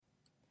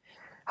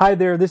Hi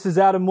there, this is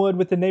Adam Wood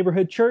with the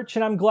Neighborhood Church,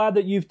 and I'm glad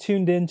that you've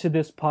tuned in to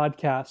this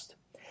podcast.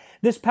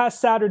 This past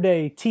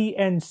Saturday,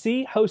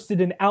 TNC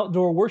hosted an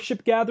outdoor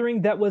worship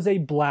gathering that was a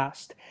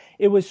blast.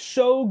 It was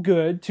so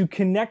good to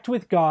connect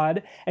with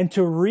God and to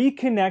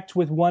reconnect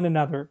with one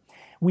another.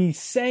 We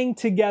sang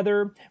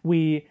together,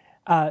 we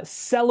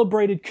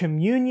celebrated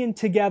communion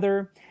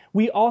together.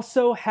 We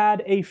also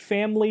had a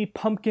family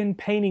pumpkin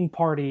painting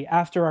party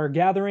after our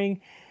gathering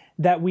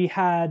that we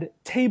had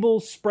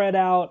tables spread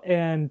out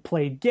and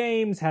played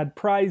games, had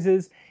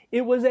prizes.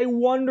 It was a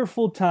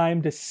wonderful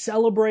time to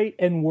celebrate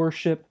and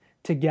worship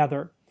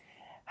together.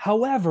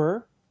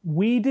 However,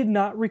 we did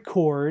not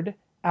record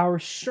our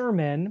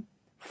sermon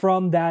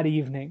from that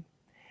evening.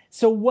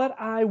 So what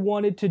I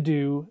wanted to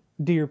do,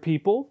 dear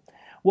people,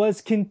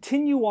 was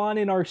continue on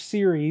in our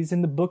series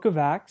in the book of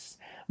Acts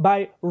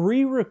by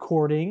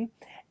re-recording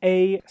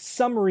a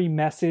summary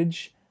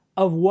message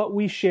of what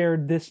we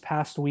shared this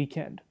past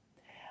weekend.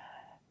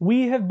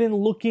 We have been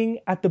looking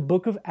at the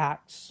book of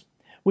Acts,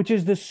 which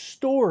is the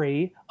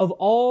story of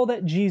all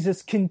that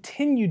Jesus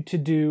continued to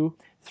do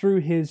through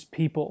his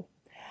people,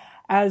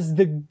 as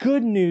the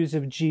good news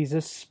of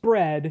Jesus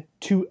spread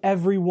to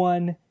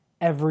everyone,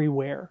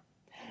 everywhere.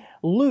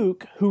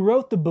 Luke, who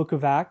wrote the book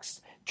of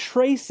Acts,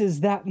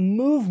 traces that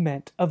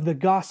movement of the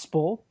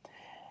gospel.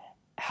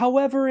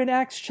 However, in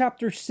Acts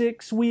chapter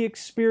 6, we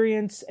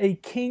experience a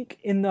kink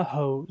in the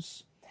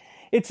hose.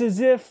 It's as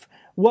if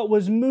what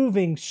was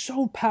moving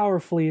so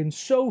powerfully and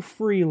so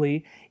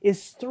freely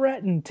is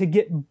threatened to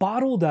get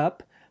bottled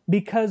up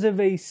because of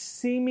a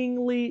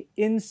seemingly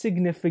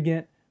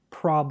insignificant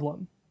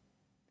problem.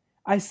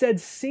 I said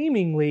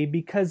seemingly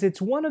because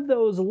it's one of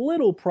those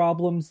little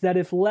problems that,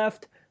 if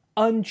left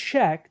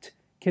unchecked,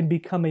 can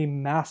become a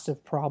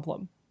massive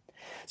problem.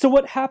 So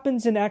what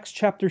happens in Acts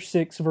chapter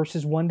 6,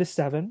 verses 1 to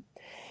 7,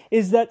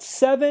 is that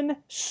 7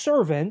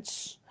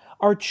 servants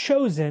are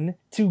chosen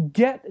to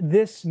get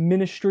this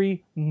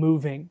ministry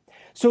moving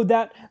so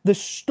that the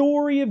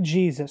story of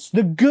Jesus,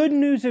 the good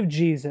news of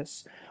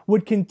Jesus,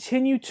 would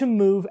continue to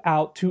move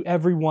out to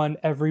everyone,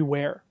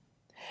 everywhere.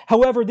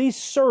 However, these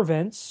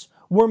servants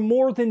were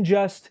more than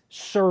just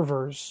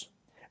servers.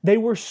 They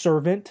were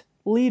servant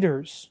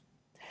leaders.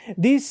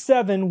 These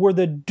 7 were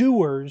the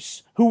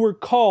doers who were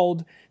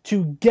called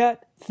to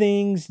get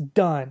things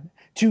done,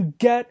 to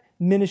get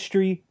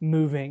ministry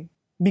moving.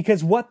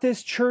 Because what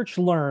this church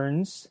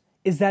learns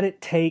is that it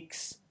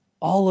takes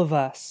all of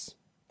us.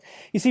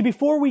 You see,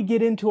 before we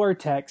get into our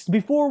text,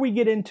 before we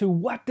get into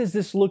what does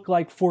this look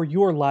like for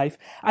your life,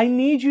 I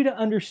need you to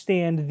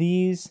understand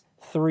these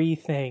 3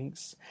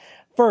 things.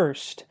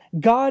 First,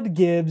 God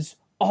gives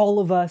all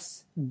of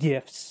us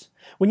gifts.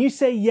 When you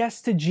say yes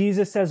to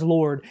Jesus as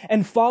Lord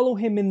and follow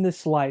Him in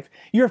this life,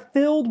 you're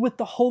filled with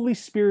the Holy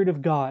Spirit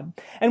of God.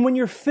 And when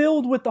you're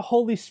filled with the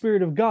Holy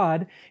Spirit of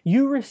God,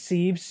 you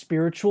receive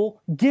spiritual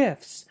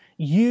gifts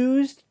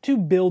used to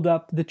build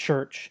up the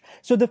church.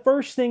 So the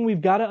first thing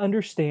we've got to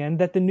understand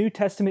that the New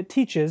Testament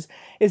teaches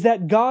is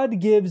that God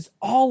gives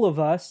all of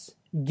us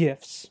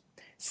gifts.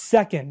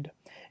 Second,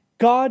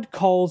 God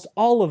calls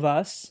all of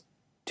us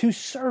to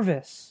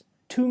service,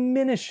 to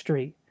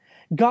ministry.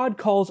 God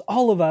calls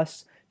all of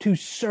us to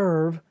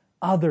serve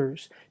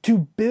others,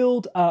 to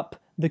build up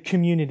the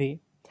community.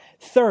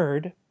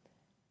 Third,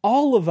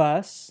 all of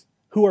us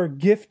who are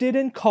gifted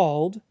and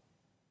called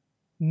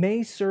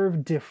may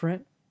serve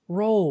different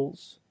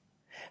roles.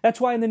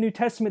 That's why in the New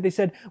Testament they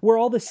said we're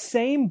all the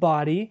same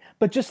body,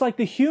 but just like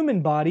the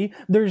human body,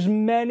 there's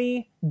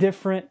many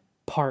different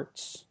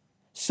parts.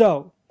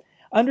 So,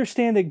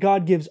 understand that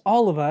God gives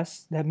all of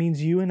us, that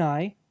means you and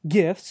I,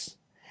 gifts.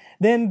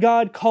 Then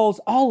God calls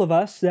all of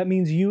us, that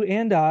means you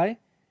and I,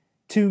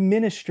 to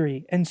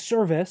ministry and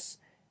service.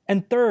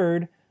 And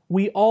third,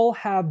 we all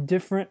have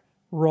different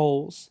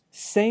roles.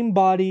 Same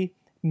body,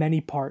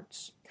 many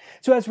parts.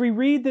 So as we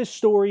read this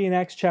story in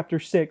Acts chapter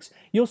 6,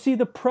 you'll see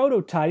the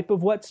prototype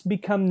of what's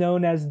become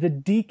known as the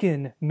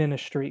deacon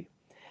ministry.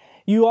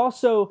 You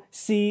also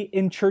see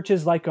in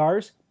churches like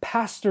ours,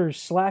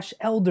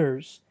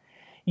 pastors/elders.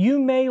 You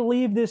may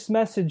leave this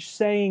message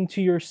saying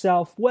to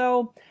yourself,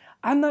 well,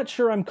 I'm not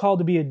sure I'm called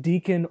to be a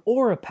deacon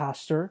or a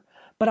pastor,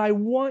 but I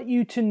want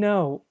you to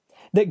know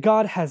that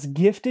God has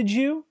gifted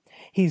you,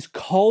 He's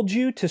called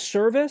you to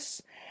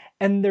service,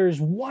 and there's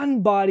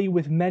one body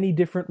with many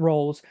different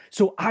roles.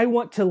 So I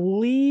want to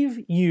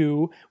leave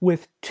you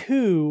with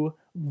 2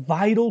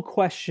 vital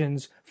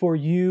questions for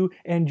you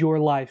and your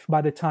life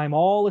by the time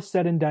all is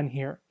said and done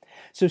here.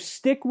 So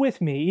stick with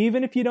me.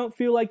 Even if you don't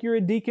feel like you're a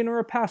deacon or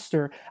a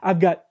pastor, I've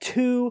got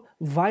 2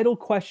 vital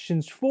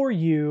questions for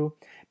you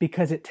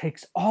because it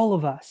takes all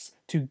of us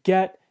to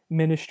get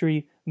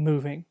ministry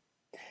moving.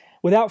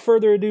 Without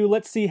further ado,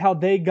 let's see how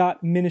they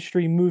got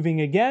ministry moving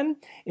again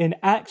in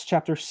Acts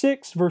chapter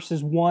 6,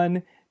 verses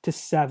 1 to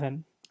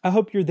 7. I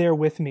hope you're there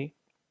with me.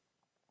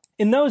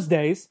 In those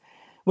days,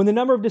 when the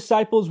number of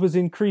disciples was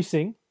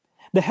increasing,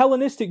 the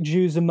Hellenistic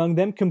Jews among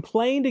them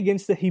complained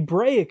against the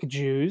Hebraic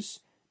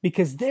Jews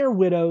because their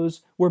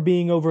widows were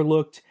being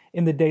overlooked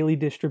in the daily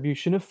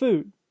distribution of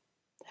food.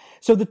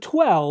 So the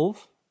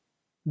 12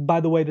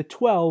 By the way, the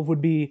 12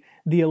 would be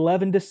the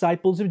 11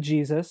 disciples of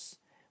Jesus,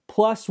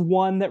 plus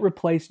one that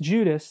replaced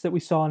Judas that we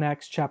saw in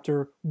Acts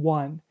chapter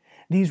 1.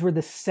 These were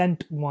the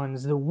sent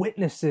ones, the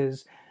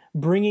witnesses,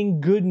 bringing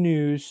good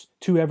news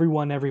to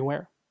everyone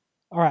everywhere.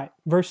 All right,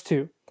 verse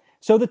 2.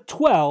 So the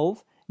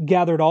 12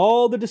 gathered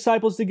all the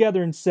disciples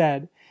together and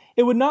said,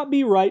 "It would not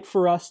be right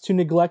for us to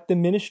neglect the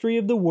ministry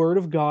of the word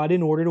of God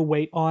in order to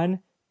wait on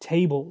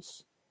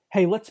tables."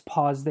 Hey, let's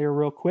pause there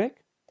real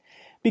quick,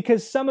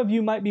 because some of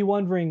you might be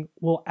wondering,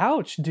 well,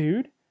 ouch,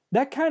 dude,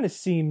 that kind of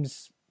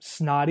seems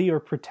snotty or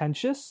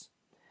pretentious.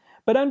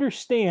 But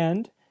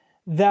understand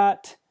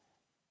that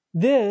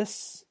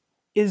this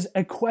is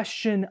a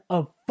question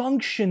of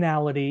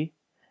functionality,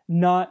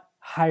 not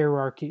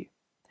hierarchy.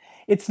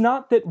 It's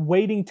not that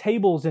waiting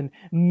tables and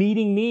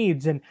meeting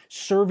needs and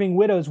serving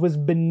widows was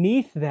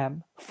beneath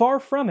them. Far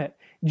from it.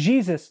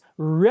 Jesus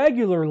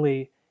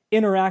regularly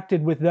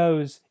interacted with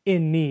those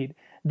in need.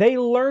 They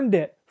learned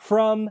it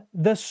from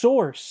the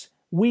source.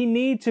 We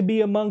need to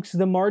be amongst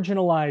the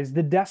marginalized,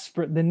 the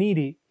desperate, the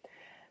needy.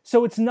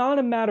 So it's not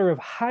a matter of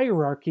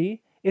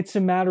hierarchy, it's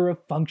a matter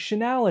of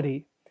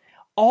functionality.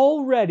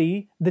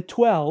 Already the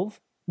 12,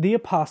 the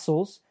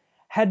apostles,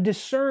 had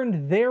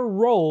discerned their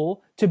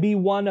role to be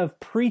one of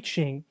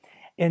preaching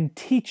and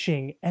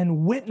teaching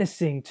and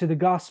witnessing to the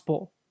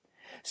gospel.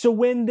 So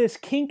when this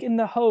kink in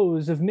the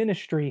hose of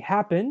ministry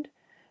happened,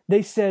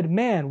 they said,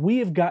 man, we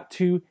have got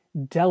to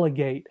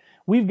delegate.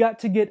 We've got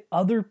to get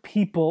other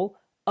people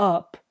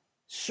up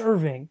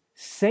serving.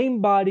 Same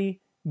body,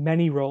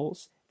 many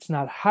roles. It's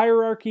not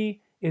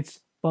hierarchy, it's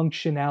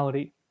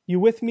functionality. You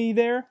with me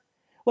there?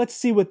 Let's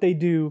see what they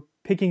do,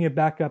 picking it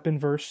back up in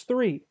verse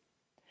 3.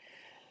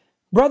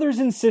 "Brothers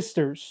and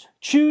sisters,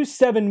 choose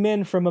 7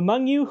 men from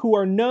among you who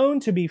are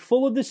known to be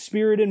full of the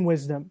Spirit and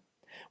wisdom.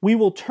 We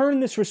will turn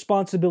this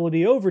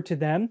responsibility over to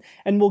them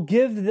and will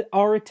give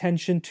our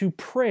attention to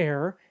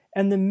prayer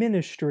and the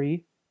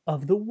ministry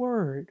of the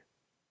word."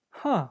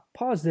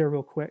 Pause there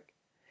real quick.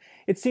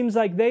 It seems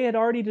like they had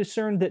already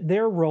discerned that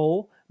their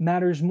role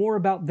matters more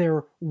about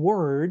their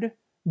word,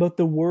 both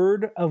the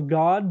word of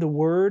God, the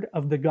word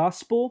of the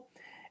gospel,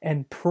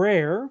 and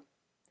prayer,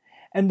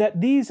 and that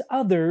these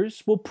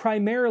others will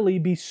primarily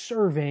be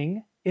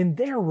serving in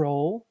their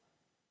role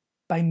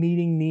by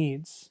meeting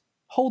needs.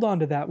 Hold on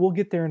to that. We'll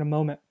get there in a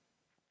moment.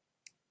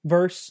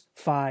 Verse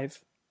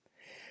 5.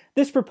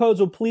 This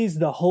proposal pleased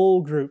the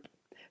whole group.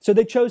 So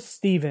they chose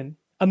Stephen,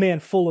 a man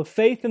full of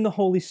faith in the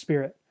Holy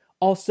Spirit.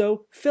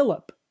 Also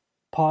Philip.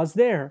 Pause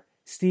there.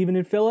 Stephen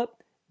and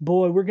Philip,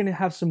 boy, we're going to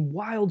have some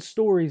wild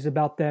stories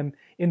about them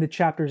in the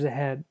chapters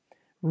ahead.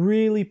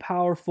 Really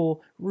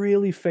powerful,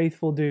 really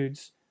faithful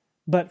dudes.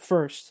 But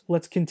first,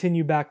 let's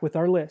continue back with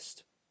our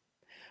list.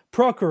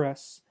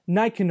 Prochorus,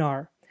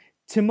 Nicanor,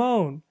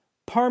 Timon,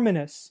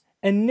 Parmenas,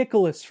 and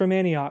Nicholas from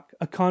Antioch,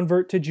 a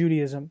convert to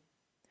Judaism.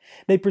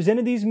 They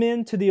presented these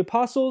men to the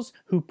apostles,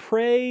 who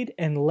prayed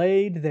and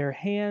laid their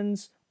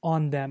hands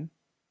on them.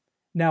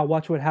 Now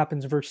watch what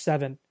happens, verse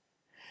 7.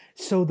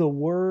 So the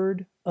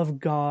word of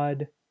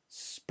God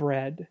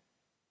spread.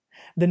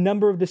 The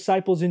number of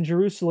disciples in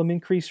Jerusalem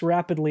increased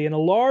rapidly, and a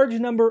large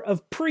number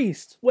of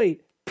priests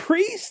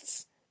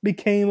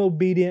became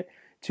obedient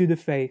to the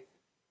faith.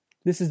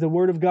 This is the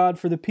word of God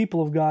for the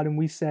people of God, and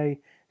we say,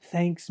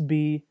 thanks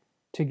be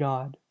to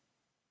God.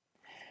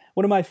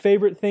 One of my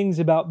favorite things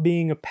about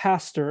being a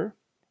pastor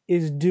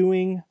is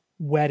doing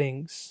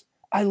weddings.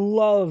 I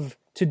love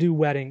to do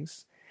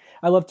weddings.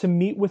 I love to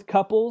meet with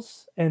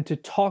couples and to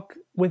talk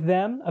with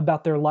them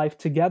about their life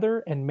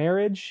together and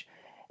marriage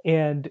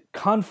and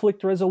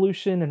conflict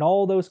resolution and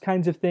all those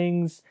kinds of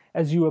things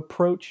as you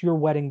approach your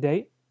wedding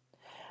date.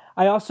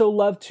 I also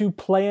love to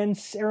plan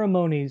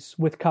ceremonies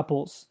with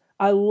couples.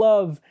 I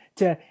love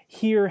to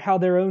hear how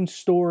their own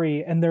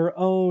story and their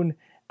own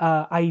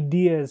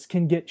ideas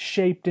can get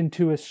shaped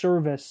into a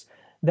service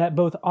that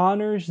both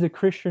honors the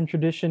Christian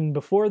tradition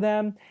before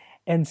them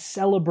and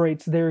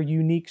celebrates their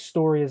unique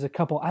story as a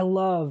couple. I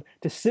love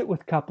to sit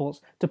with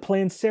couples, to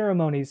plan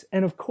ceremonies,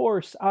 and of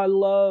course, I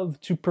love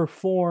to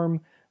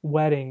perform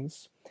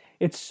weddings.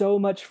 It's so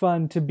much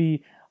fun to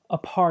be a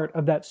part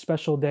of that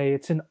special day.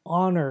 It's an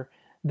honor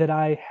that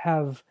I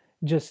have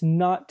just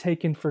not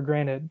taken for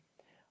granted.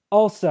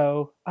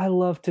 Also, I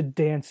love to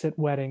dance at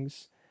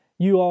weddings.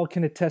 You all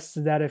can attest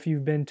to that if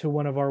you've been to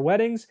one of our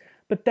weddings,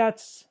 but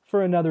that's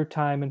for another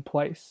time and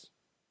place.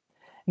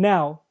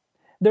 Now,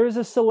 there is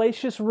a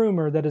salacious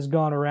rumor that has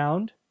gone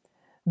around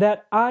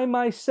that I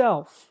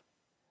myself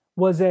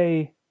was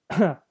a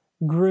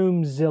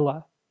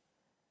groomzilla.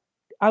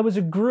 I was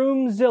a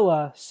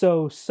groomzilla,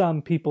 so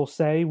some people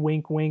say,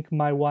 wink, wink,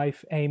 my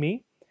wife,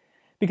 Amy.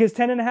 Because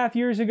 10.5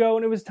 years ago,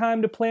 when it was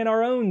time to plan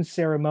our own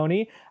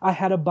ceremony, I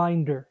had a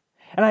binder.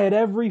 And I had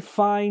every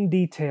fine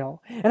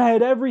detail. And I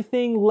had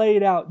everything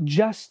laid out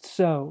just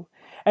so.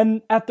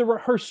 And at the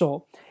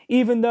rehearsal,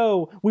 even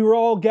though we were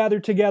all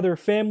gathered together,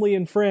 family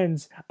and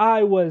friends,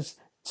 I was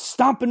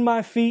stomping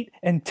my feet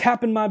and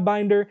tapping my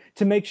binder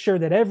to make sure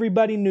that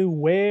everybody knew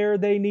where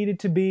they needed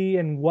to be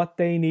and what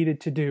they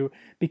needed to do.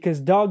 Because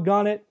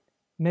doggone it,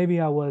 maybe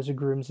I was a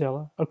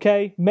groomzilla,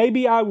 okay?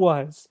 Maybe I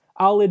was.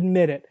 I'll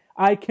admit it.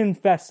 I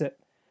confess it.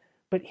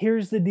 But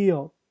here's the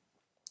deal.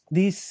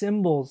 These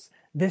symbols,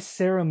 this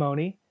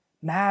ceremony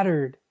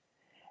mattered.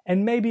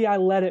 And maybe I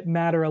let it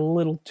matter a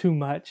little too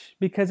much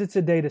because it's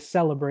a day to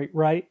celebrate,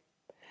 right?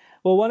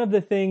 Well, one of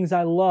the things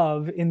I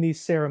love in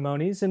these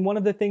ceremonies, and one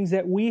of the things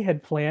that we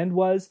had planned,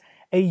 was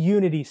a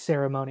unity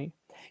ceremony.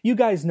 You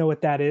guys know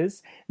what that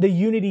is. The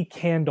unity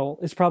candle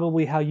is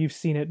probably how you've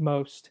seen it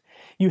most.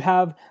 You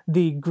have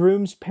the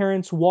groom's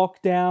parents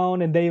walk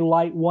down and they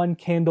light one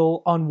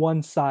candle on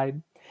one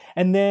side,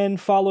 and then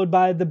followed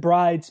by the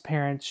bride's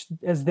parents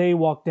as they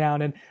walk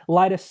down and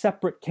light a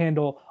separate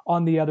candle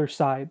on the other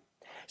side.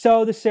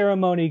 So the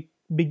ceremony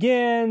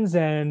begins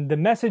and the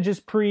message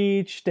is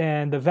preached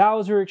and the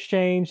vows are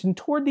exchanged, and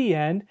toward the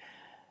end,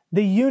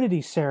 the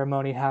unity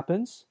ceremony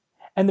happens,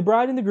 and the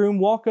bride and the groom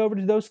walk over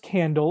to those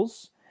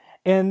candles,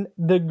 and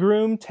the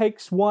groom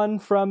takes one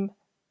from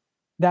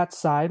that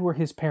side where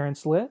his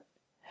parents lit,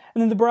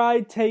 and then the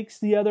bride takes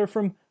the other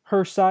from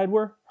her side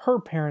where her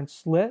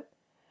parents lit,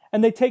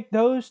 and they take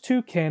those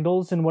two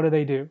candles, and what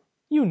do?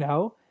 You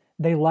know,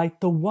 they light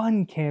the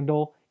one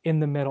candle in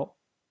the middle.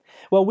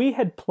 Well, we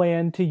had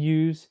planned to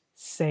use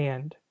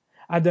sand.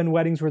 I've done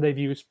weddings where they've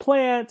used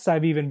plants.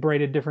 I've even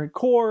braided different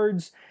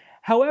cords.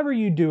 However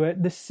you do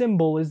it, the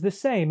symbol is the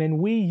same, and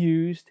we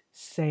used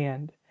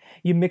sand.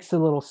 You mix a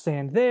little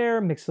sand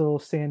there, mix a little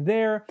sand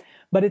there,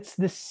 but it's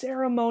the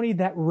ceremony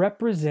that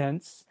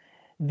represents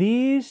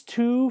these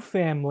two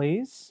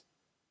families.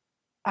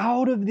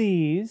 Out of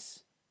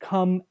these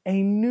come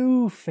a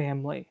new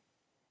family,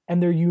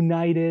 and they're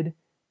united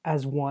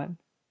as one.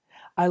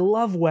 I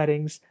love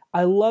weddings.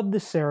 I love the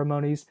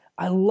ceremonies.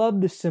 I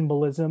love the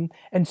symbolism.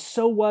 And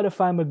so what if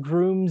I'm a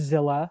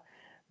groomzilla?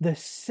 The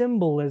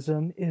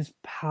symbolism is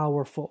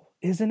powerful,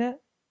 isn't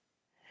it?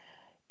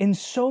 In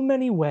so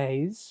many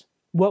ways,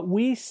 what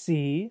we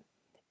see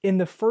in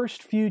the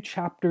first few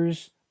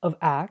chapters of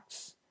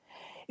Acts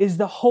is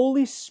the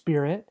Holy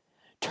Spirit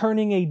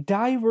turning a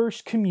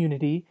diverse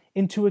community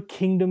into a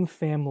kingdom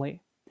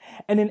family.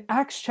 And in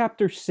Acts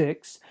chapter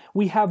 6,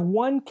 we have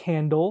one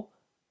candle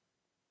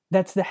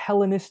that's the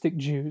Hellenistic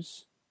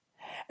Jews.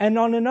 And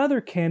on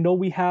another candle,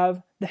 we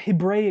have the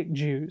Hebraic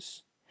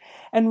Jews.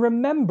 And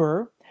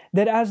remember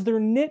that as they're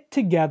knit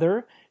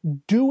together,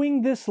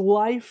 doing this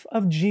life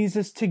of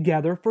Jesus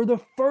together for the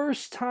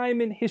first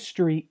time in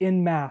history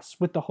in Mass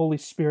with the Holy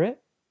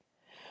Spirit,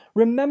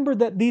 remember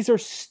that these are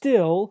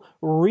still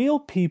real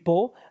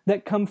people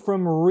that come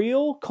from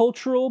real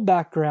cultural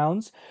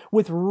backgrounds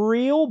with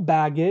real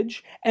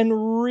baggage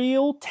and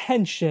real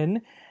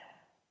tension,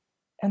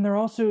 and they're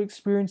also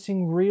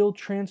experiencing real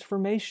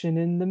transformation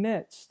in the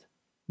midst.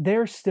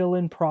 They're still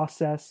in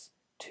process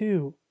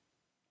too.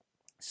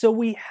 So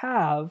we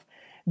have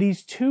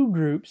these two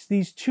groups,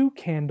 these two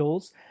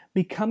candles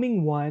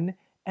becoming one,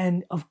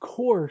 and of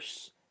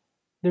course,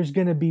 there's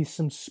going to be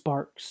some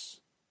sparks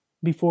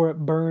before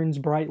it burns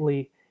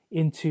brightly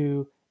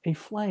into a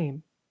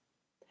flame.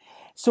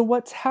 So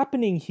what's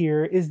happening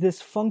here is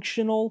this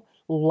functional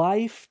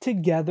life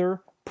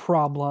together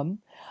problem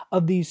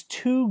of these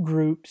two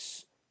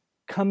groups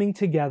coming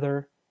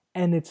together,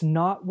 and it's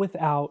not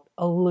without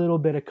a little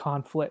bit of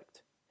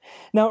conflict.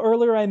 Now,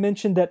 earlier I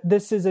mentioned that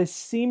this is a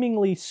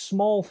seemingly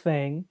small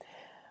thing,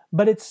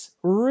 but it's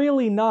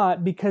really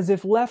not, because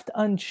if left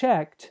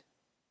unchecked,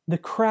 the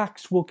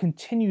cracks will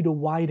continue to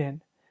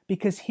widen.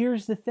 Because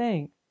here's the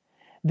thing.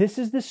 This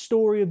is the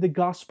story of the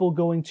gospel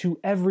going to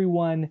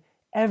everyone,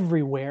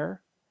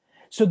 everywhere.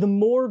 So the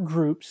more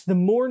groups, the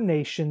more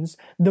nations,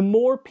 the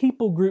more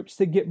people groups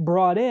that get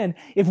brought in,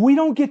 if we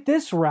don't get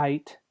this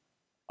right,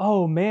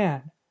 oh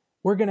man,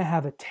 we're going to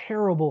have a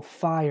terrible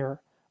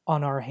fire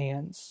on our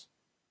hands.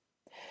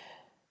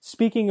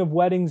 Speaking of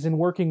weddings and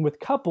working with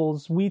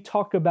couples, we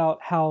talk about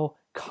how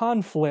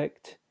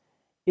conflict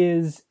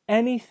is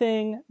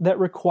anything that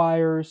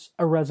requires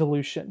a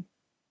resolution.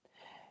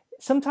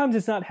 Sometimes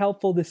it's not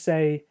helpful to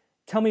say,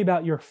 tell me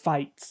about your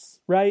fights,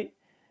 right?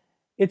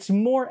 It's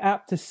more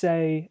apt to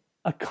say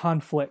a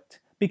conflict,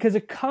 because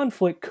a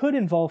conflict could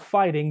involve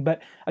fighting, but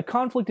a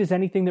conflict is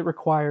anything that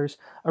requires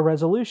a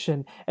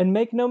resolution. And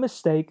make no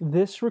mistake,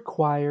 this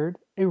required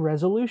a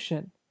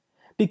resolution.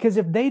 Because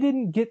if they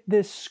didn't get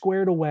this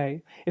squared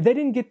away, if they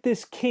didn't get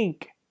this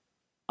kink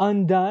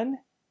undone,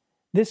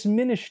 this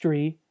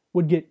ministry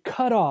would get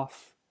cut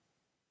off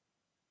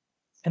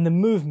and the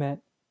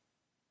movement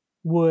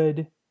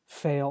would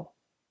fail.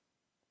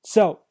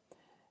 So,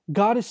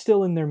 God is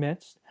still in their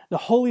midst. The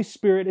Holy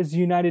Spirit has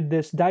united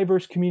this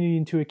diverse community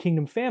into a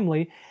kingdom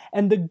family,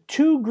 and the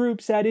two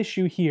groups at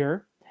issue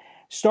here,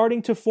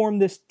 starting to form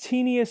this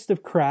teeniest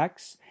of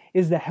cracks,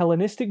 is the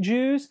Hellenistic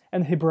Jews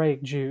and the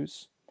Hebraic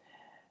Jews.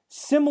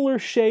 Similar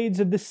shades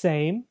of the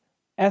same,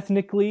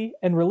 ethnically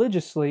and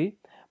religiously,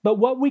 but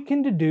what we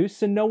can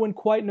deduce, and no one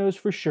quite knows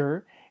for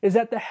sure, is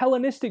that the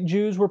Hellenistic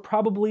Jews were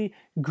probably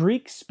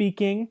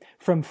Greek-speaking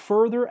from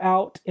further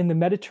out in the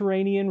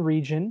Mediterranean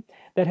region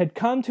that had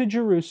come to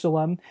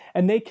Jerusalem,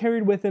 and they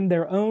carried with them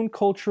their own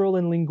cultural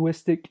and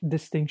linguistic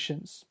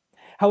distinctions.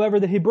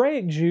 However, the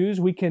Hebraic Jews,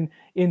 we can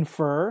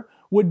infer,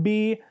 would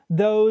be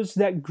those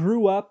that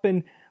grew up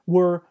and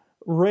were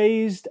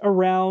raised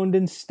around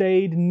and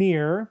stayed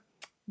near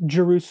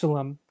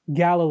Jerusalem,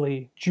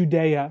 Galilee,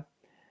 Judea.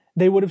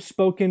 They would have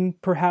spoken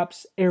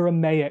perhaps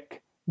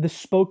Aramaic, the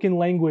spoken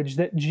language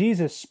that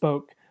Jesus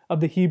spoke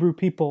of the Hebrew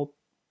people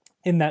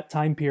in that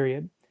time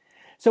period.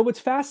 So what's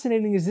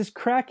fascinating is this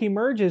crack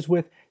emerges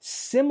with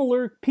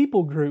similar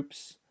people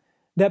groups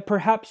that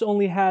perhaps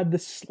only had the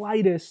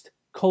slightest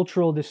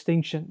cultural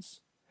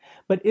distinctions.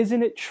 But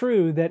isn't it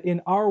true that in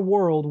our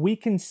world we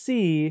can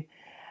see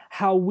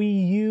how we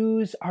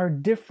use our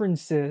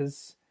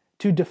differences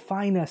to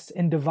define us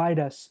and divide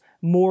us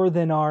more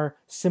than our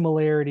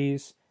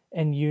similarities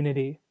and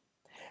unity?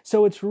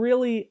 So it's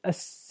really a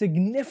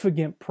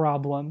significant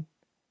problem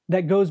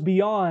that goes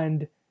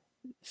beyond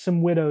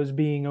some widows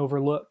being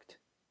overlooked.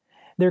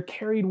 There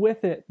carried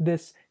with it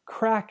this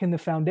crack in the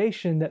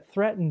foundation that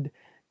threatened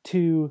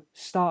to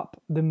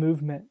stop the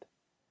movement.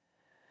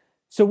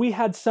 So we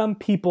had some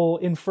people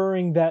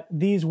inferring that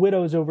these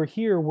widows over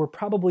here were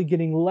probably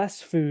getting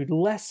less food,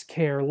 less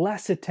care,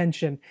 less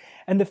attention.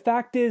 And the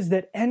fact is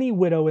that any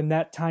widow in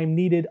that time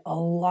needed a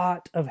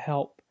lot of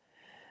help.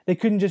 They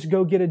couldn't just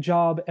go get a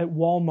job at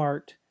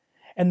Walmart.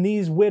 And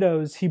these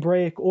widows,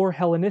 Hebraic or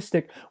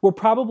Hellenistic, were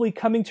probably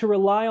coming to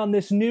rely on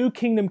this new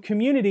kingdom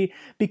community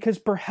because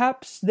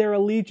perhaps their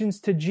allegiance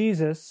to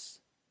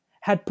Jesus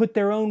had put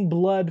their own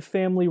blood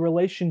family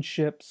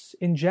relationships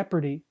in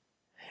jeopardy.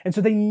 And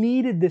so they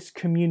needed this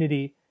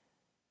community.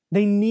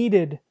 They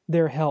needed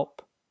their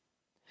help.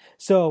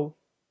 So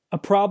a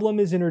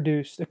problem is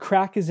introduced, a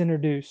crack is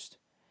introduced.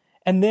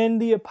 And then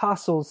the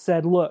apostles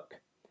said, look,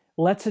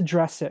 let's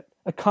address it.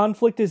 A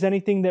conflict is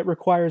anything that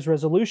requires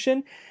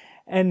resolution.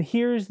 And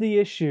here's the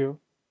issue.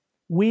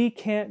 We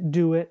can't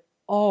do it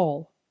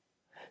all.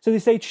 So they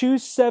say,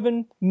 choose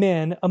 7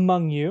 men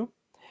among you,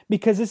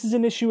 because this is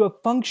an issue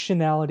of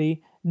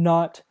functionality,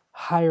 not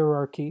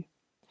hierarchy.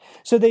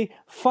 So they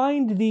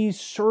find these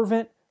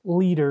servant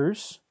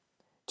leaders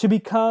to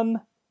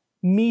become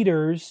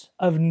meters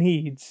of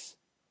needs.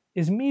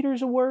 Is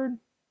meters a word?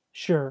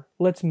 Sure,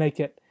 let's make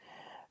it.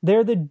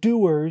 They're the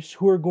doers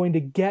who are going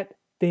to get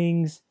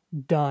things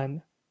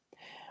done.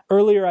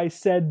 Earlier I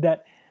said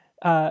that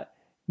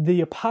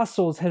the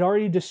apostles had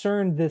already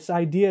discerned this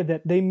idea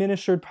that they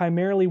ministered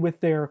primarily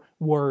with their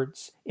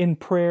words in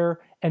prayer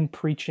and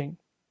preaching.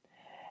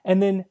 And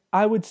then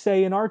I would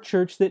say in our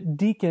church that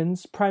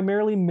deacons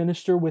primarily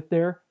minister with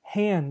their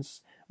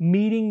hands,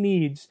 meeting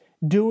needs,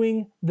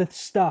 doing the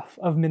stuff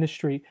of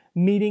ministry,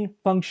 meeting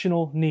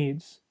functional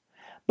needs.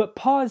 But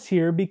pause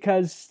here,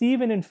 because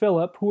Stephen and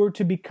Philip, who are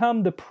to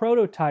become the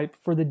prototype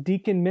for the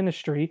deacon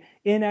ministry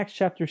in Acts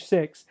chapter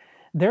 6,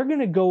 they're going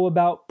to go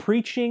about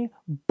preaching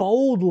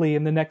boldly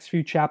in the next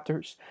few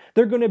chapters.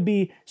 They're going to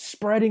be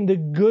spreading the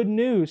good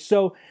news.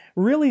 So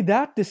really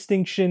that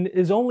distinction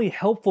is only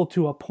helpful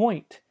to a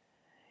point.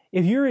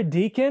 If you're a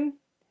deacon,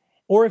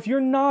 or if you're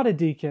not a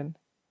deacon,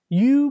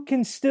 you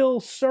can still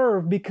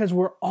serve because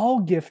we're all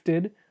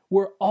gifted,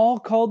 we're all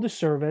called to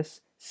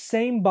service,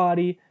 same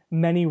body,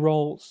 many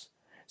roles.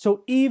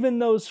 So even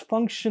those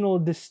functional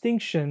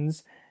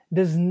distinctions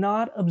does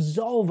not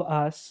absolve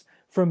us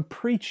from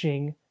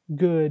preaching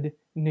good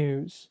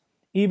news,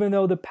 even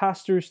though the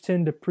pastors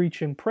tend to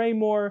preach and pray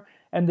more,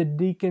 and the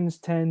deacons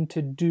tend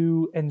to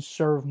do and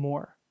serve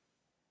more.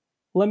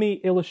 Let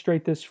me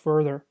illustrate this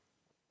further.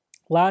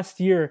 Last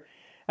year,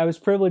 I was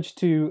privileged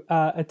to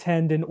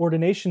attend an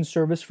ordination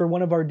service for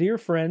one of our dear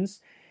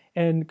friends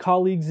and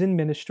colleagues in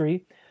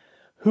ministry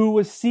who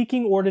was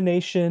seeking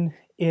ordination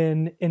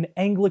in an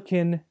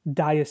Anglican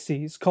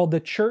diocese called the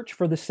Church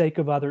for the Sake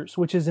of Others,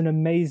 which is an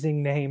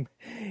amazing name.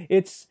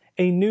 It's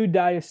a new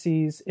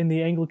diocese in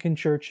the Anglican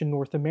Church in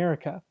North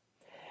America.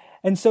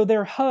 And so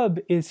their hub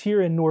is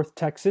here in North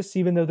Texas,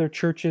 even though their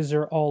churches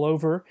are all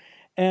over.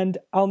 And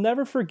I'll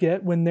never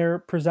forget when their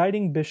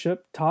presiding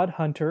bishop, Todd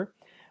Hunter,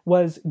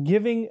 was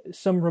giving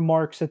some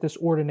remarks at this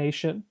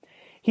ordination.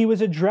 He was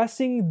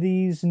addressing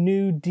these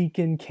new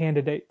deacon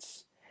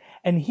candidates.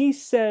 And he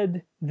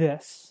said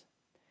this: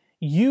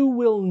 you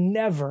will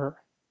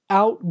never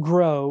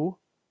outgrow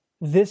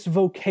this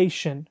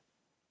vocation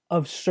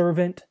of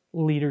servant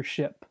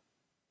leadership.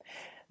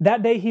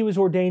 That day he was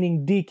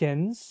ordaining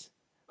deacons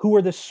who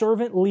were the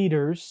servant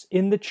leaders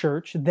in the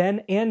church,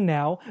 then and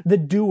now, the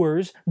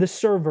doers, the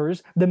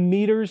servers, the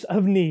meters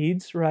of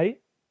needs, right?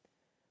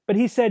 But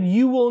he said,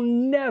 you will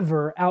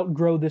never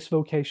outgrow this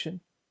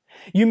vocation.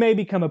 You may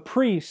become a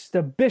priest,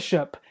 a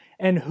bishop,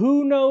 and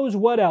who knows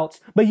what else,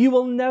 but you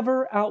will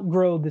never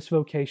outgrow this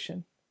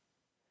vocation.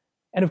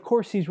 And of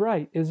course he's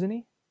right, isn't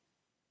he?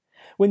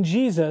 When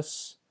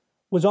Jesus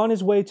was on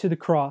his way to the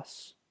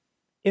cross,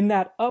 in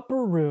that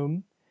upper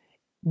room,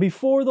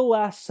 before the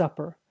Last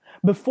Supper,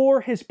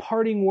 before his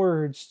parting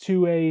words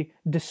to a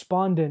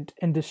despondent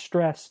and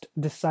distressed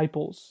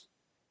disciples,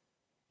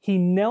 he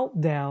knelt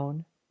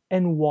down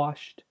and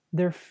washed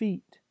their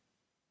feet.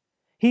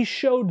 He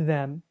showed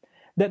them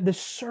that the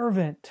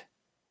servant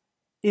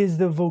is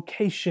the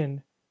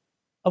vocation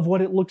of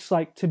what it looks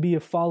like to be a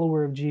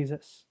follower of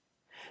Jesus.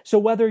 So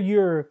whether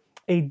you're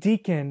a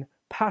deacon,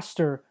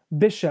 pastor,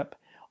 bishop,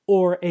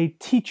 or a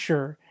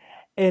teacher,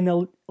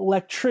 an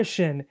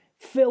electrician,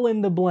 fill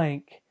in the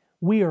blank,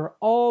 we are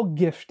all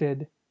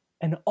gifted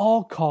and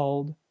all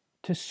called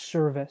to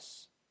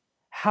service.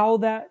 How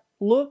that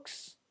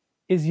looks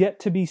is yet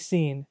to be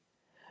seen,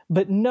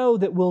 but know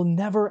that we'll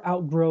never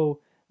outgrow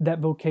that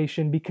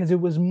vocation because it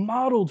was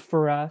modeled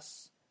for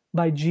us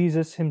by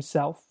Jesus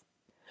himself.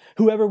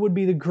 Whoever would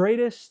be the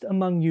greatest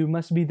among you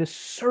must be the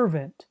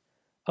servant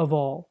of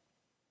all.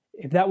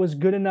 If that was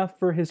good enough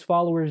for his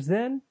followers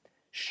then,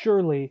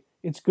 surely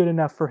it's good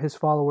enough for his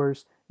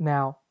followers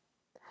now.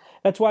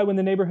 That's why when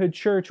the neighborhood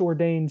church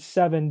ordained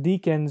 7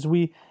 deacons,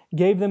 we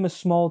gave them a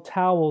small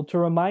towel to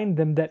remind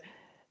them that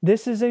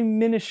this is a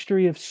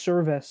ministry of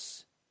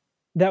service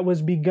that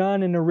was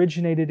begun and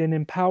originated and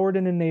empowered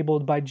and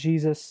enabled by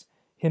Jesus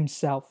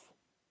himself.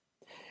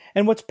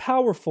 And what's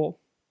powerful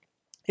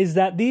is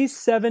that these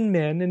 7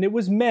 men, and it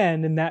was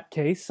men in that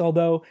case,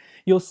 although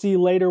you'll see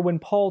later when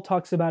Paul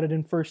talks about it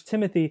in 1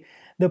 Timothy,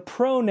 the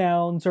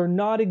pronouns are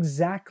not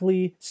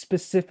exactly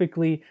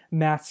specifically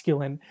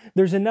masculine.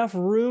 There's enough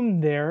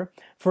room there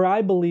for,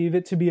 I believe,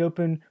 it to be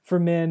open for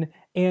men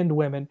and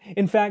women.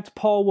 In fact,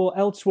 Paul will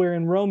elsewhere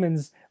in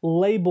Romans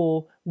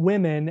label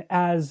women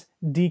as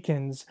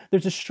deacons.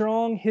 There's a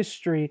strong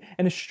history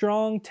and a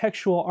strong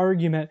textual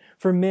argument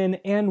for men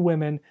and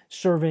women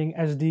serving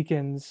as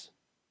deacons.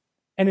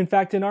 And in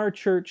fact, in our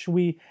church,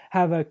 we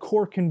have a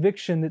core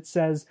conviction that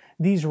says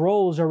these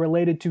roles are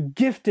related to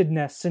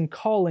giftedness and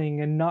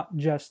calling and not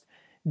just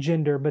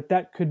gender. But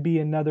that could be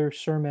another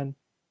sermon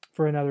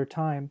for another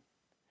time.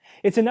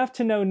 It's enough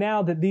to know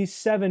now that these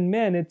 7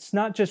 men, it's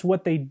not just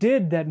what they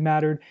did that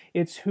mattered,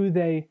 it's who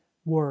they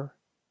were.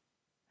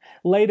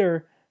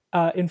 Later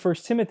in 1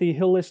 Timothy,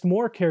 he'll list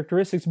more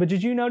characteristics. But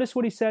did you notice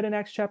what he said in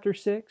Acts chapter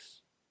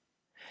 6?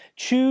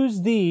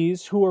 Choose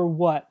these who are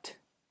what?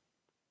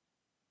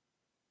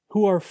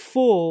 Who are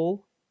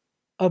full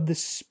of the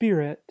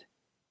Spirit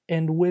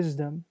and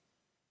wisdom.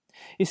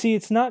 You see,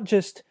 it's not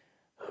just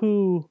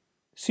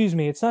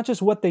it's not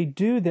just what they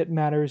do that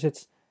matters,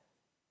 it's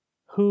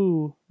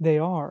who they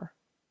are.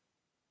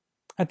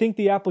 I think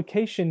the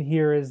application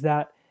here is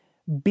that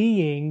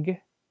being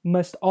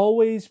must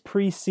always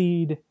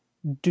precede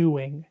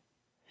doing.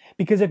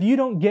 Because if you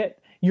don't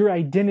get your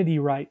identity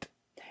right,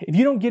 if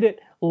you don't get it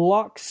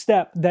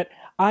lockstep that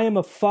I am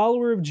a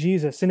follower of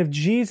Jesus, and if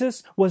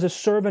Jesus was a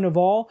servant of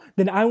all,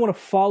 then I want to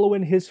follow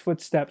in his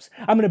footsteps.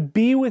 I'm going to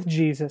be with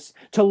Jesus,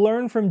 to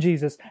learn from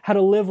Jesus how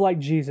to live like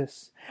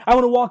Jesus. I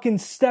want to walk in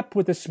step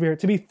with the Spirit,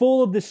 to be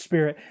full of the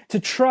Spirit, to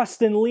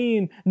trust and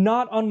lean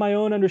not on my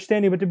own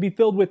understanding, but to be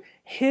filled with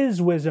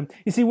his wisdom.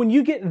 You see, when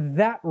you get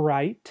that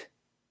right,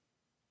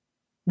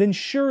 then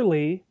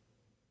surely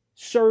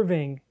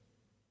serving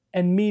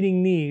and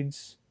meeting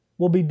needs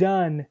will be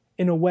done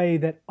in a way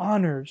that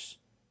honors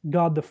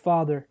God the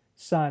Father,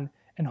 Son,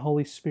 and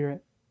Holy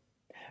Spirit.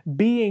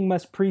 Being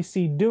must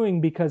precede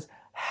doing because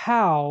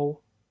how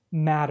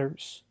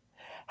matters.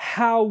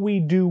 How we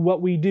do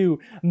what we do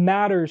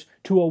matters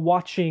to a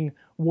watching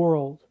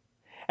world.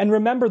 And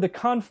remember, the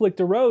conflict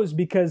arose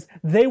because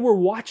they were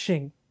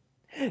watching.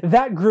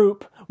 That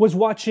group was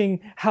watching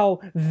how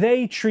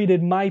they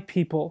treated my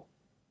people,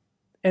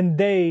 and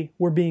they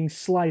were being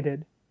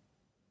slighted.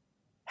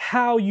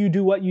 How you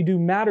do what you do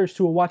matters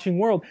to a watching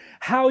world.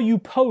 How you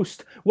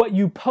post what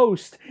you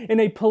post in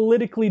a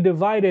politically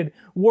divided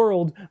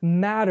world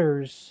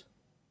matters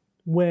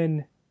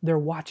when they're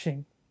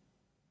watching.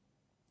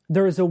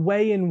 There is a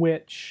way in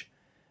which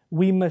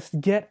we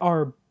must get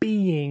our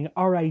being,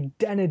 our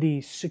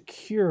identity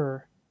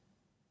secure,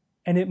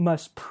 and it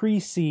must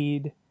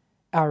precede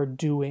our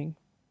doing.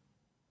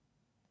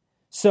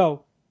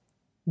 So,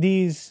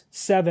 these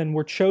 7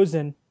 were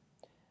chosen,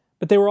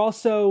 but they were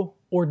also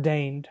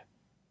ordained.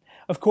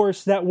 Of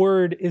course, that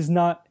word is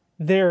not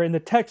there in the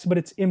text, but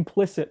it's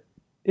implicit.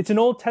 It's an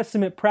Old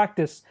Testament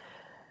practice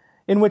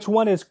in which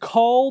one is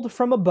called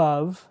from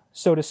above,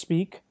 so to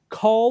speak,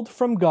 called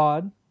from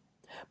God,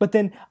 but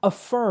then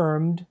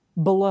affirmed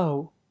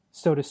below,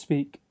 so to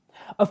speak,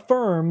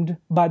 affirmed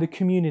by the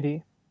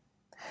community.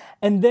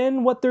 And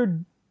then what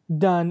they're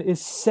done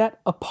is set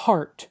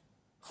apart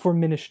for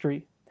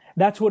ministry.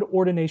 That's what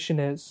ordination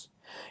is.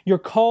 You're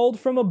called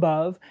from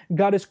above.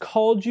 God has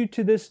called you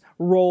to this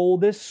role,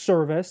 this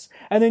service,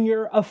 and then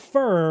you're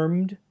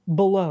affirmed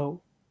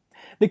below.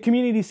 The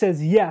community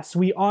says, yes,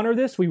 we honor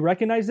this, we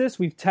recognize this,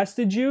 we've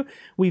tested you,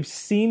 we've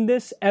seen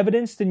this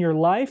evidenced in your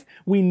life,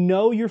 we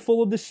know you're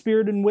full of the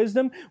Spirit and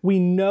wisdom, we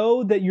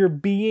know that your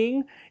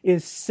being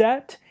is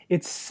set,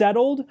 it's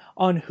settled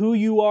on who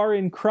you are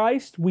in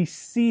Christ. We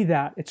see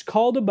that. It's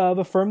called above,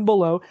 affirmed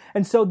below.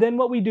 And so then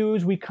what we do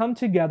is we come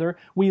together,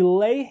 we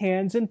lay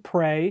hands and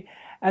pray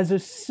as a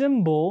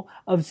symbol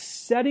of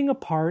setting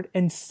apart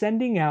and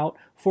sending out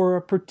for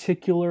a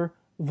particular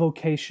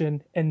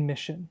vocation and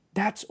mission.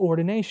 That's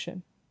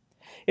ordination.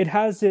 It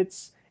has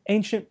its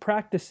ancient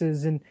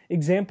practices and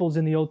examples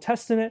in the Old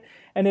Testament,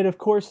 and it of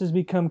course has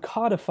become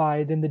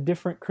codified in the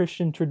different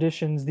Christian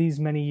traditions these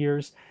many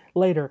years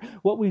later.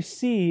 What we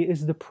see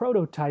is the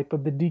prototype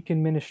of the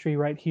deacon ministry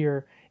right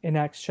here in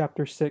Acts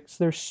chapter 6.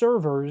 They're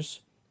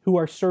servers who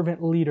are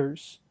servant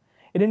leaders.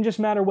 It didn't just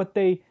matter what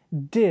they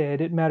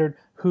did, it mattered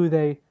who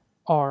they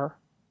are.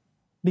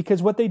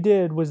 Because what they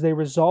did was they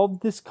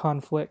resolved this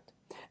conflict.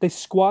 They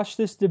squashed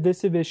this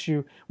divisive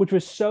issue, which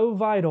was so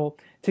vital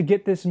to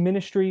get this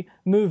ministry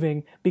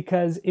moving,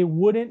 because it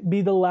wouldn't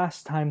be the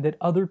last time that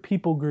other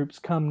people groups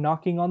come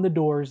knocking on the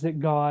doors that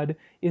God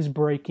is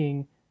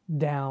breaking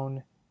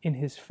down in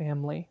His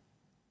family.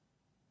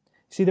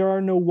 See, there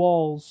are no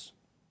walls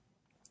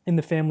in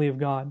the family of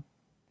God.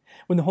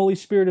 When the Holy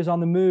Spirit is on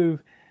the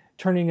move,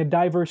 turning a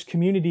diverse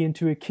community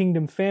into a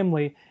kingdom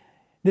family,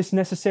 this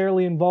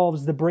necessarily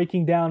involves the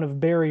breaking down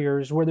of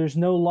barriers where there's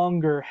no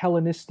longer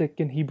Hellenistic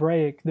and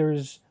Hebraic,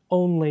 there's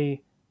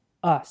only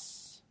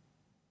us.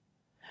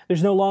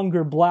 There's no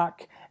longer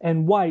black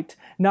and white,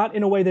 not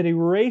in a way that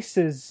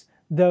erases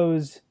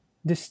those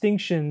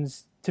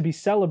distinctions to be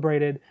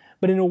celebrated,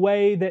 but in a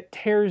way that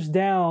tears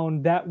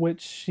down that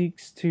which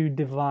seeks to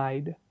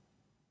divide.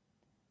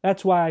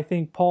 That's why I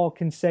think Paul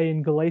can say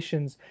in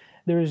Galatians,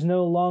 there is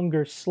no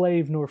longer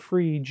slave nor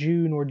free,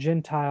 Jew nor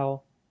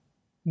Gentile,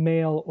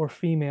 male or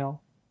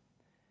female.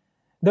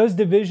 Those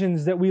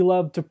divisions that we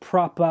love to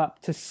prop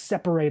up, to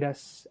separate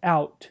us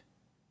out,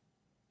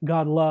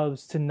 God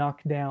loves to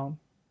knock down.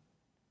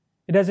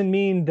 It doesn't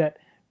mean that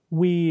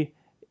we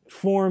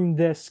form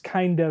this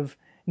kind of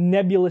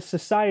nebulous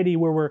society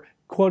where we're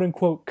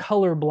quote-unquote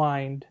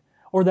colorblind,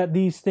 or that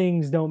these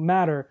things don't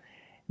matter.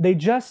 They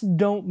just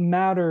don't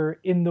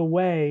matter in the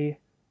way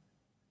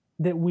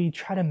that we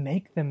try to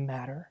make them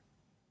matter.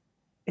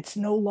 It's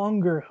no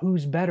longer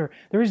who's better.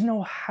 There is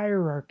no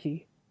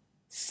hierarchy.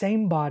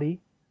 Same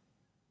body,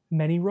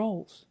 many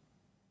roles.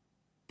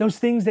 Those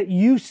things that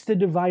used to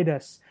divide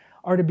us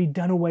are to be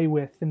done away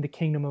with in the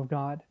kingdom of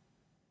God,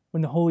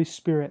 when the Holy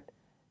Spirit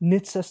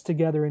knits us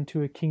together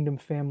into a kingdom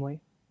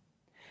family.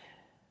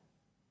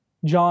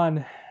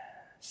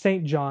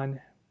 St.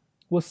 John,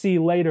 we'll see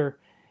later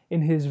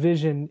in his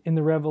vision in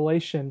the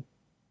Revelation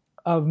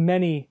of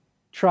many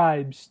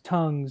tribes,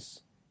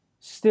 tongues,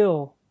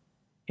 still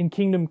in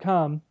kingdom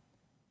come,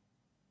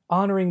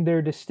 honoring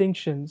their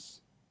distinctions,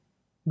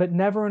 but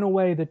never in a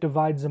way that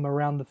divides them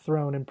around the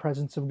throne and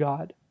presence of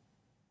God.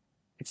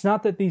 It's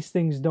not that these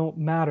things don't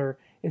matter,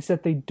 it's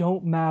that they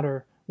don't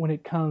matter when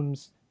it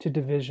comes to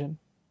division.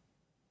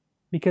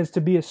 Because to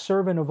be a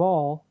servant of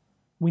all,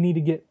 we need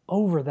to get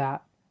over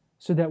that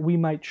so that we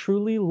might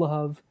truly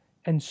love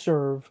and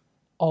serve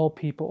all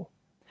people.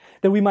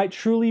 That we might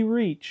truly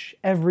reach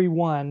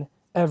everyone,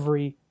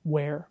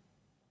 everywhere.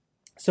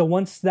 So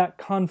once that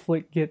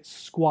conflict gets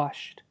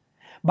squashed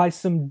by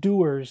some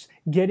doers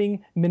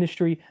getting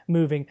ministry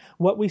moving,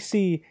 what we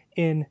see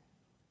in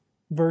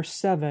verse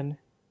 7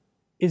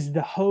 is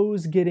the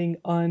hose getting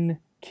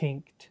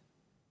unkinked.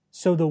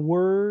 So the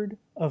word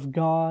of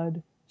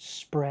God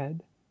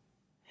spread.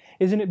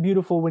 Isn't it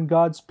beautiful when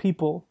God's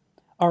people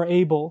are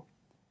able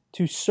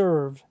to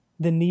serve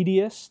the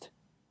neediest,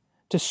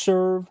 to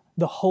serve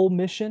the whole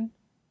mission,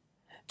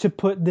 to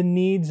put the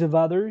needs of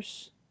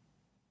others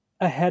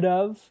ahead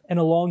of and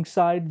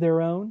alongside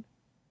their own,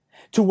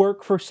 to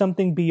work for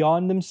something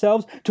beyond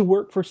themselves, to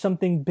work for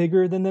something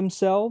bigger than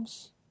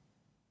themselves,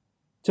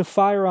 to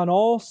fire on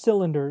all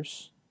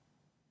cylinders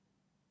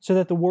so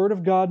that the word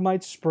of God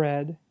might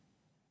spread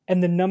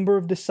and the number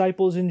of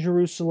disciples in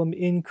Jerusalem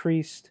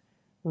increased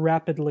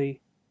rapidly,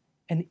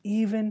 and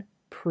even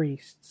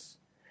priests,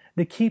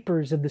 the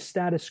keepers of the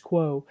status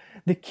quo,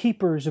 the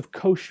keepers of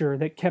kosher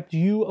that kept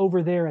you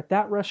over there at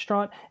that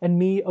restaurant and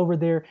me over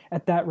there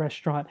at that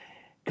restaurant.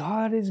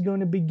 God is going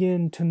to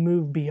begin to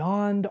move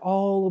beyond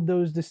all of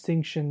those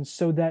distinctions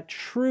so that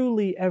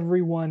truly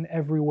everyone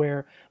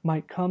everywhere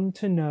might come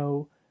to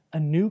know a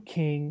new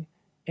king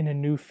in a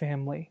new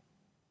family.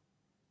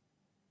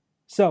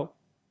 So,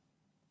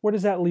 where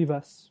does that leave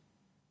us?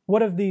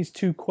 What of these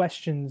two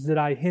questions that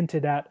I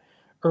hinted at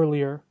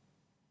earlier?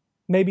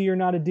 Maybe you're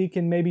not a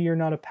deacon, maybe you're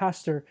not a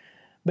pastor,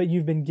 but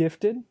you've been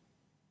gifted,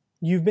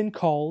 you've been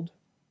called,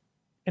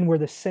 and we're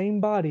the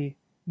same body,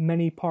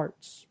 many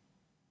parts.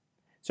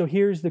 So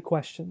here's the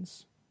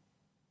questions.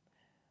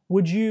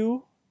 Would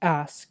you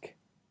ask,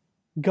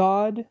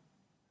 God,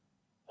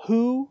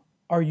 who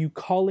are you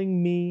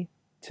calling me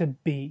to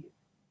be?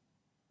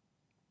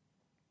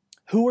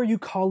 Who are you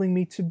calling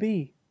me to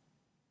be?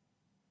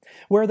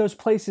 Where are those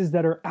places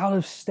that are out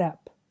of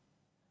step?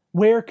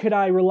 Where could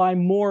I rely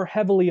more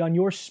heavily on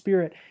your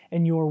spirit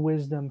and your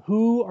wisdom?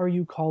 Who are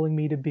you calling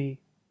me to be?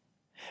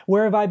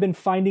 Where have I been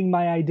finding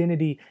my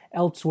identity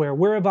elsewhere?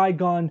 Where have I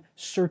gone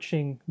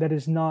searching that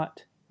is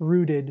not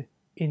rooted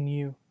in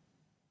you?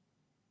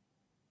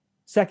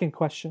 Second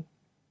question.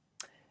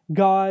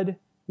 God,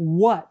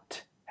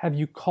 what have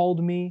you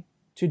called me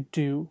to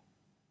do?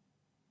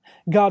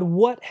 God,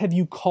 what have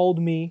you called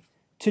me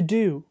to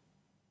do?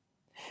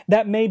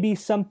 That may be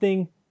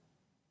something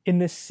in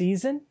this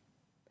season.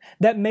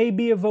 That may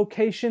be a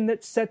vocation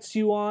that sets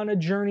you on a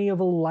journey of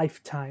a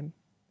lifetime.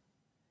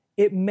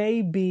 It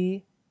may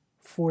be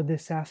for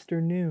this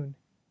afternoon.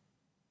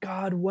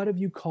 God, what have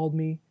you called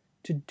me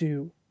to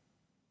do?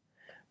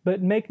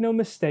 But make no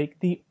mistake,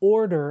 the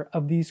order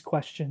of these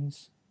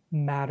questions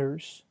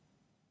matters.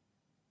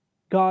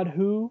 God,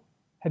 who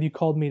have you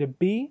called me to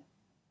be?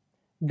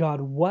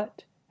 God,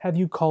 what have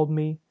you called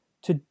me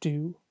to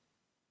do?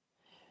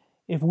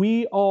 If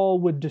we all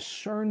would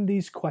discern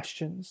these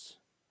questions,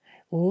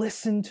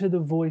 listen to the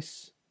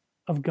voice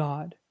of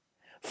God,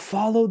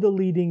 follow the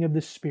leading of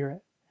the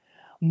Spirit,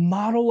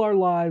 model our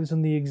lives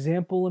on the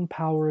example and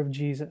power of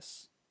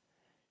Jesus,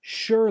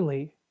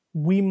 surely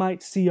we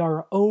might see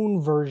our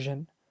own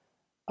version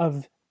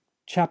of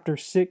chapter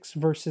 6,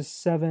 verses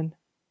 7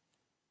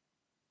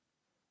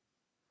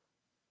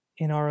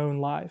 in our own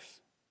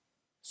life.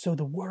 So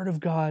the word of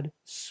God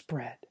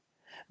spread.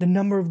 The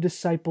number of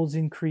disciples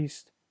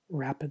increased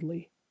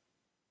rapidly.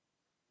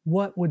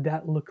 What would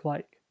that look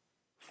like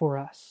for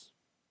us?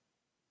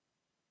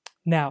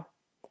 Now,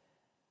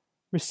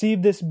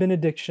 receive this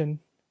benediction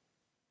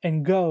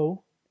and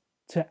go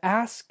to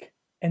ask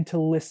and to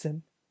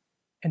listen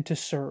and to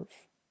serve.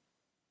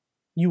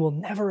 You will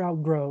never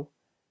outgrow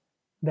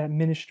that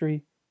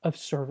ministry of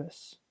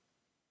service.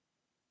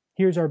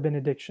 Here's our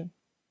benediction.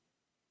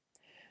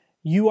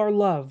 You are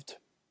loved.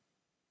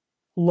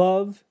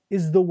 Love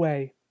is the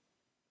way.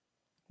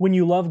 When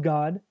you love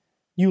God,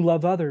 you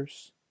love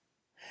others.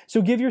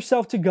 So give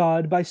yourself to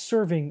God by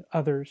serving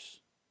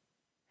others.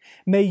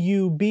 May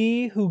you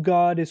be who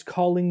God is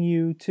calling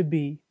you to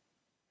be.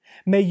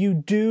 May you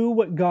do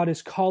what God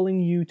is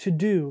calling you to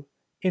do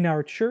in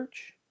our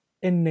church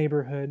and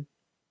neighborhood.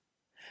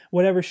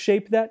 Whatever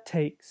shape that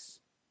takes,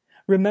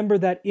 remember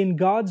that in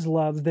God's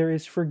love there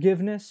is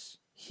forgiveness,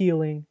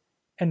 healing,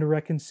 and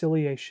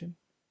reconciliation.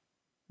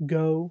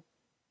 Go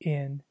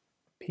in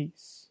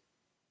peace.